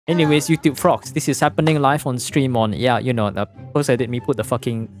Anyways, YouTube frogs, this is happening live on stream on, yeah, you know, the post I did me put the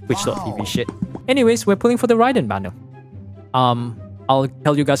fucking twitch.tv shit. Anyways, we're pulling for the Raiden banner. I'll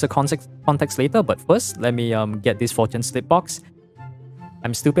tell you guys the context later, but first, let me get this fortune slip box.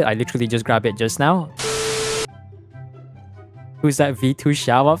 I'm stupid, I literally just grabbed it just now. Who's that V2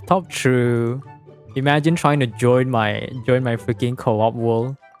 Shao up top? True. Imagine trying to join my freaking co-op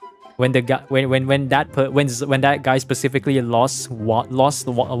world. When the guy when that guy specifically lost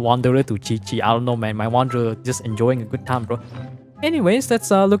Wanderer to Chi-Chi. I don't know, man. My Wanderer just enjoying a good time, bro. Anyways, let's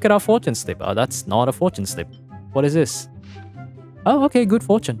look at our fortune slip. That's not a fortune slip. What is this? Oh, okay, good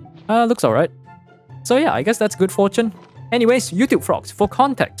fortune. Looks alright. So yeah, I guess that's good fortune. Anyways, YouTube frogs, for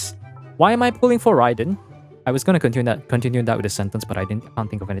context, why am I pulling for Raiden? I was gonna continue that with a sentence, but I can't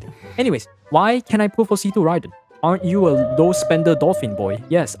think of anything. Anyways, why can I pull for C2 Raiden? Aren't you a low spender dolphin boy?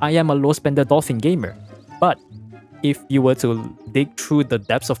 Yes, I am a low spender dolphin gamer. But if you were to dig through the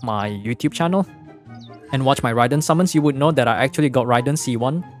depths of my YouTube channel and watch my Raiden summons, you would know that I actually got Raiden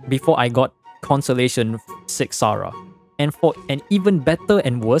C1 before I got Constellation 6 Sarah. And for an even better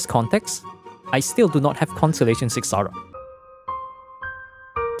and worse context, I still do not have Constellation 6 Sarah.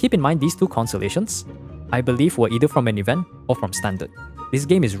 Keep in mind these two constellations, I believe, were either from an event or from standard. This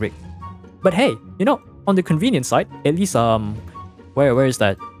game is rigged. But hey, you know, on the convenient side, at least where is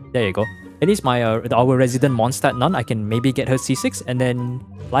that? There you go. At least my our resident Mondstadt nun, I can maybe get her C6 and then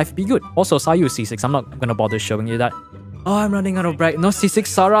life be good. Also Sayu C6, I'm not gonna bother showing you that. Oh, I'm running out of bright. No C6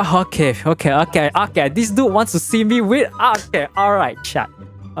 Sarah? Okay. This dude wants to see me win. Okay, alright, chat.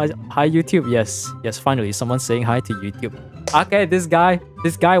 Hi YouTube, yes, finally someone's saying hi to YouTube. Okay, this guy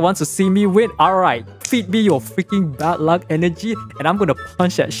wants to see me win. Alright, feed me your freaking bad luck energy and I'm gonna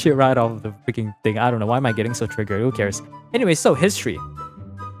punch that shit right off the freaking thing. I don't know, why am I getting so triggered? Who cares? Anyway, so history.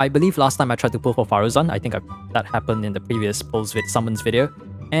 I believe last time I tried to pull for Faruzan, I think that happened in the previous pulls summons video,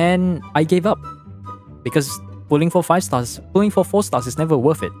 and I gave up. Because pulling for 4 stars is never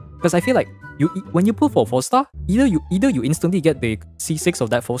worth it. Because I feel like when you pull for 4 star, either you instantly get the C6 of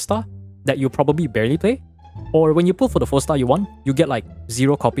that 4 star that you probably barely play, or when you pull for the 4 star you want, you get like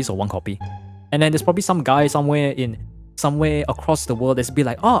 0 copies or 1 copy. And then there's probably some guy somewhere across the world that's be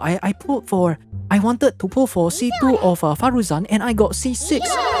like, oh, I wanted to pull for C2 of Faruzan and I got C6.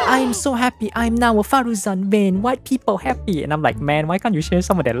 I'm so happy. I'm now a Faruzan, man. White people happy. And I'm like, man, why can't you share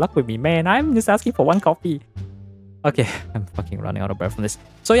some of that luck with me, man? I'm just asking for 1 copy. Okay, I'm fucking running out of breath from this.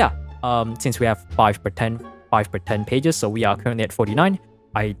 So yeah, since we have 5 per 10 pages, so we are currently at 49.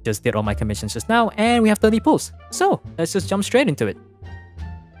 I just did all my commissions just now, and we have 30 pulls. So let's just jump straight into it.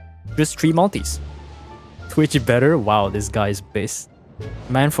 Just 3 multis. Twitch better? Wow, this guy is base.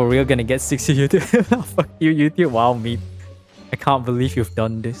 Man, for real, gonna get 60 YouTube. Fuck you, YouTube. Wow, me. I can't believe you've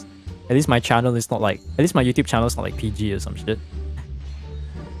done this. At least my channel is not like... At least my YouTube channel is not like PG or some shit.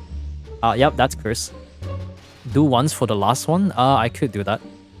 Yep, that's curse. Do once for the last one? I could do that.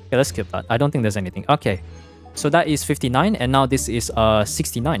 Okay, let's skip that. I don't think there's anything. Okay. So that is 59, and now this is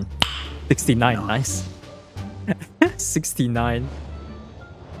 69. 69, nice. 69.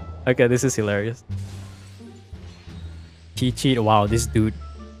 Okay, this is hilarious. Chi-Chi, wow, this dude.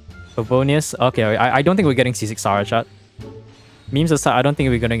 Favonius, okay, I don't think we're getting C6 Sarah, chat. Memes aside, I don't think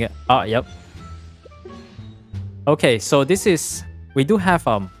we're gonna get... yep. Okay, so this is... We do have,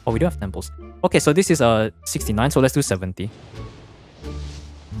 we do have temples. Okay, so this is 69, so let's do 70.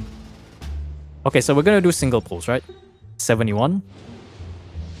 Okay, so we're gonna do single pulls, right? 71.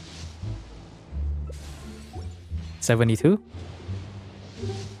 72.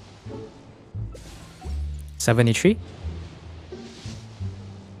 73.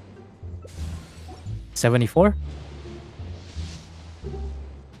 74.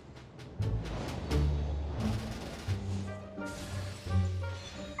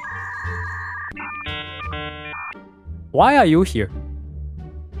 'Why are you here?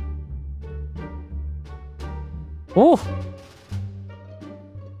 Oh!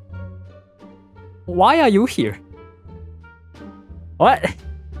 Why are you here? What?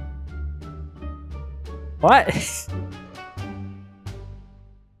 What?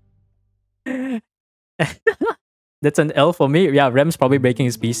 That's an L for me. Yeah, Rem's probably breaking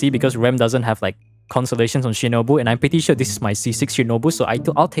his PC because Rem doesn't have like constellations on Shinobu, and I'm pretty sure this is my C6 Shinobu, so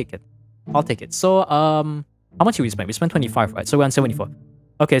I'll take it. I'll take it. So how much did we spend? We spent 25, right? So we're on 74.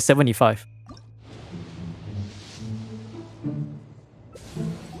 Okay, 75.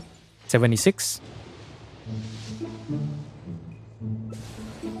 76.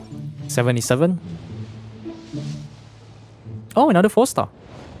 77. Oh, another 4 star.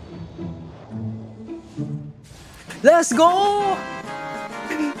 Let's go!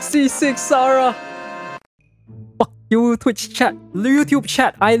 C6 Sarah! you Twitch chat, YouTube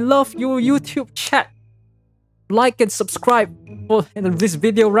chat. I love your YouTube chat. Like and subscribe for this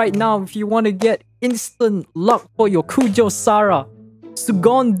video right now if you want to get instant luck for your Kujo Sara.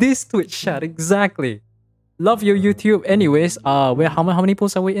 Shogun this Twitch chat, exactly. Love your YouTube. Anyways, how many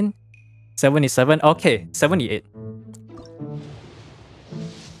pulls are we in? 77. Okay, 78.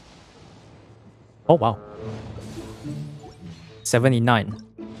 Oh wow. 79.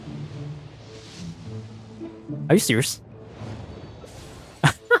 Are you serious?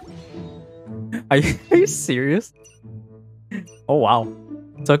 Are you serious? Oh wow.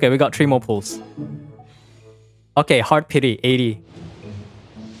 It's okay, we got 3 more pulls. Okay, Heart Pity, 80.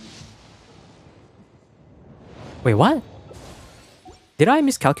 Wait, what? Did I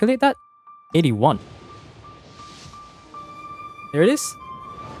miscalculate that? 81. There it is.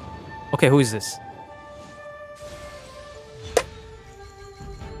 Okay, who is this?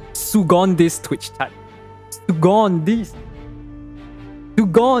 Shogun this Twitch chat. Shogun this.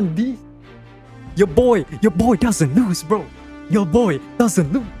 Shogun this. Your boy doesn't lose, bro. Your boy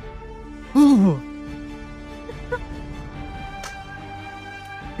doesn't lose. Ooh.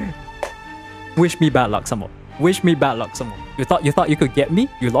 Wish me bad luck some more. Wish me bad luck some more. You thought you could get me?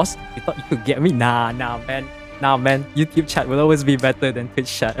 You lost? You thought you could get me? Nah, man. YouTube chat will always be better than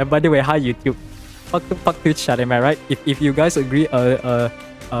Twitch chat. And by the way, hi YouTube. Fuck Twitch chat, am I right? If you guys agree,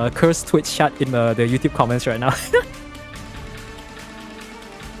 curse Twitch chat in the YouTube comments right now.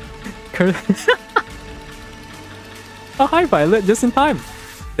 Oh, hi Violet, just in time.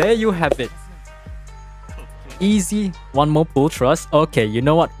 There you have it. Easy. One more pull, trust. Okay, you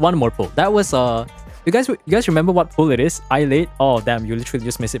know what? One more pull. That was you guys remember what pull it is? I late. Oh damn, you literally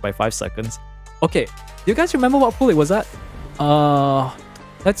just missed it by 5 seconds. Okay, do you guys remember what pull it was at?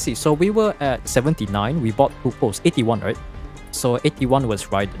 Let's see. So we were at 79. We bought 2 pulls. 81, right? So 81 was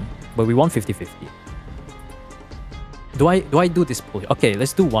Raiden, but we won 50-50. Do I do this pull? Okay,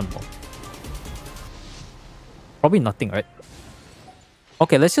 let's do one more. Probably nothing, right?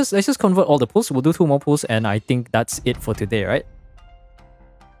 Okay, let's just convert all the pulls. We'll do 2 more pulls, and I think that's it for today, right?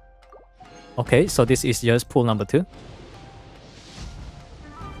 Okay, so this is just pull number 2.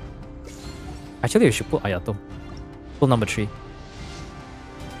 Actually, we should put Ayato. Pull number 3.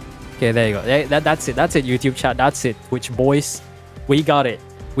 Okay, there you go. That's it. That's it, YouTube chat. That's it, Twitch boys. We got it.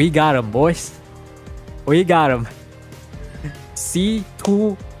 We got him, boys. We got him.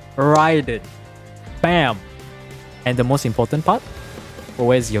 C2 Raiden. Bam. And the most important part? Well,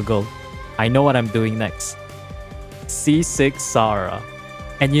 where's your goal? I know what I'm doing next. C6 Sara.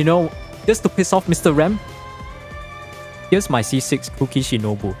 And you know, just to piss off Mr. Rem, here's my C6 Kuki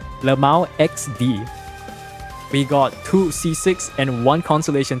Shinobu. Lemao XD. We got 2 C6 and 1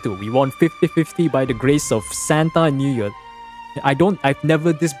 Consolation 2. We won 50-50 by the grace of Santa and New Year. I've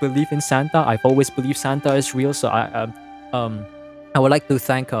never disbelieved in Santa. I've always believed Santa is real. So I would like to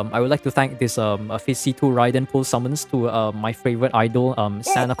thank this C2 Raiden pull summons to my favorite idol,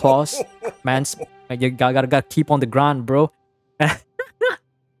 Santa Claus. Man, you gotta keep on the grind, bro.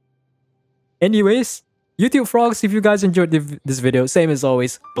 Anyways, YouTube frogs, if you guys enjoyed this video, same as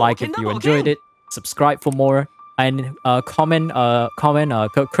always, like if you enjoyed it, subscribe for more, and comment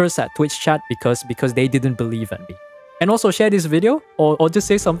curse at Twitch chat because they didn't believe in me. And also share this video or just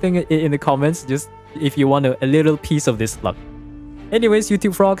say something in the comments just if you want a little piece of this luck. Anyways,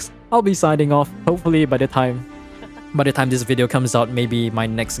 YouTube frogs, I'll be signing off. Hopefully by the time this video comes out, maybe my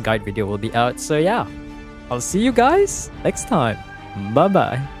next guide video will be out. So yeah, I'll see you guys next time. Bye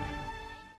bye.